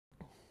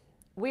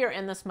We are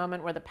in this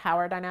moment where the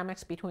power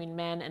dynamics between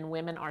men and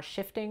women are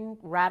shifting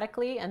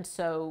radically, and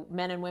so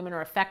men and women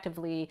are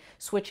effectively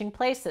switching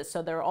places.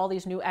 So there are all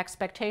these new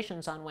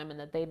expectations on women,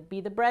 that they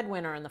be the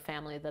breadwinner in the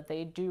family, that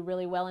they do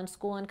really well in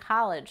school and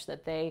college,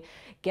 that they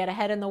get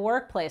ahead in the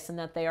workplace, and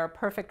that they are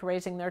perfect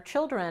raising their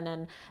children.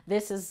 And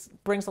this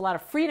brings a lot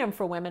of freedom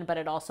for women, but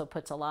it also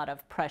puts a lot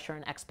of pressure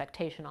and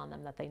expectation on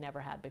them that they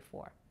never had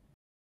before.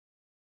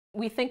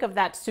 We think of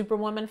that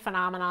superwoman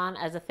phenomenon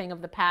as a thing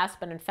of the past,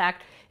 but in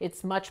fact,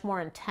 it's much more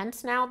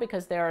intense now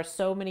because there are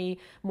so many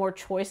more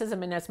choices. I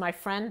mean, as my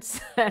friend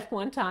said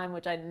one time,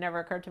 which never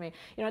occurred to me,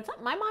 you know,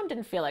 my mom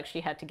didn't feel like she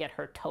had to get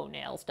her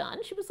toenails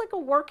done. She was like a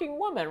working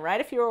woman,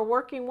 right? If you were a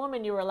working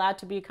woman, you were allowed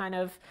to be kind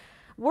of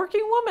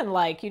working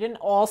woman-like. You didn't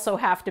also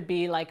have to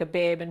be like a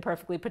babe and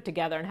perfectly put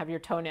together and have your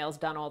toenails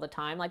done all the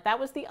time. Like, that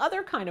was the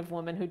other kind of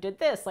woman who did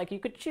this. Like, you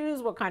could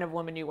choose what kind of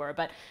woman you were,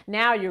 but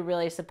now you're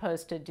really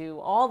supposed to do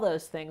all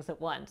those things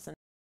at once. And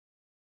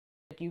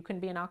you can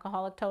be an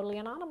alcoholic totally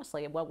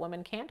anonymously. What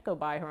woman can't go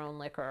buy her own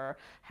liquor or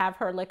have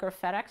her liquor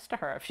FedEx to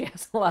her if she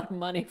has a lot of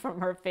money from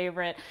her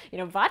favorite, you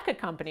know, vodka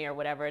company or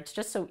whatever. It's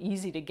just so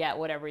easy to get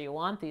whatever you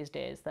want these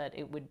days that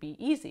it would be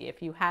easy.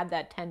 If you had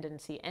that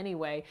tendency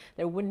anyway,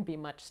 there wouldn't be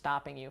much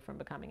stopping you from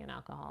becoming an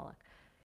alcoholic.